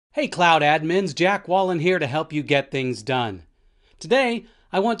Hey Cloud Admins, Jack Wallen here to help you get things done. Today,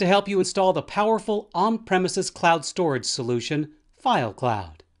 I want to help you install the powerful on-premises cloud storage solution,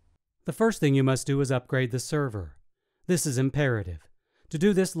 filecloud. The first thing you must do is upgrade the server. This is imperative. To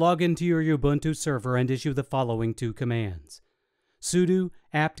do this, log into your Ubuntu server and issue the following two commands. Sudo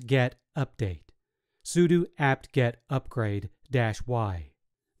apt-get update. Sudo apt-get upgrade -y.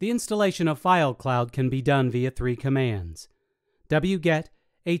 The installation of filecloud can be done via three commands. wget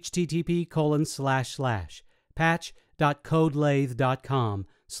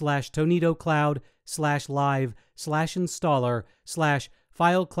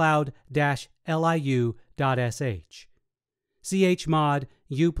chmod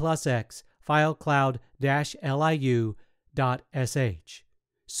u+x filecloud-liu.sh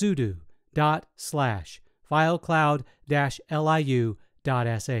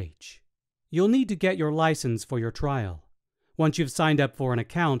sudo./filecloud-liu.sh. You'll need to get your license for your trial. Once you've signed up for an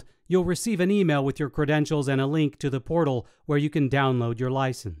account, you'll receive an email with your credentials and a link to the portal where you can download your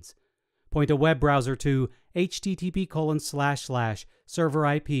license. Point a web browser to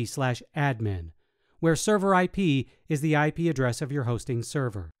http://serverip/admin, where server IP is the IP address of your hosting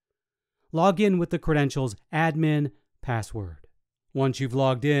server. Log in with the credentials admin password. Once you've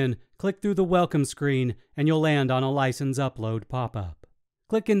logged in, click through the welcome screen and you'll land on a license upload pop-up.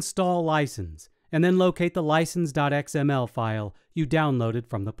 Click Install License, and then locate the license.xml file you downloaded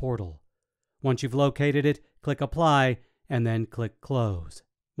from the portal. Once you've located it, click Apply, and then click Close.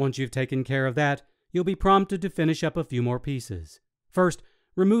 Once you've taken care of that, you'll be prompted to finish up a few more pieces. First,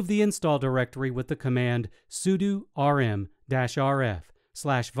 remove the install directory with the command sudo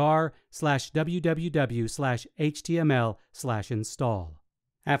rm-rf/var/www/html/install.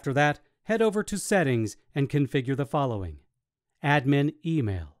 After that, head over to Settings and configure the following: Admin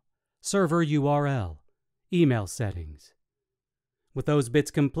Email, Server URL, Email Settings. With those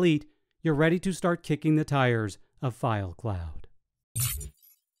bits complete, you're ready to start kicking the tires of filecloud.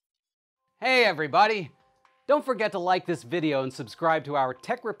 Hey everybody! Don't forget to like this video and subscribe to our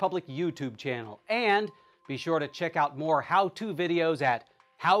Tech Republic YouTube channel, and be sure to check out more how-to videos at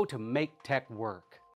How to Make Tech Work.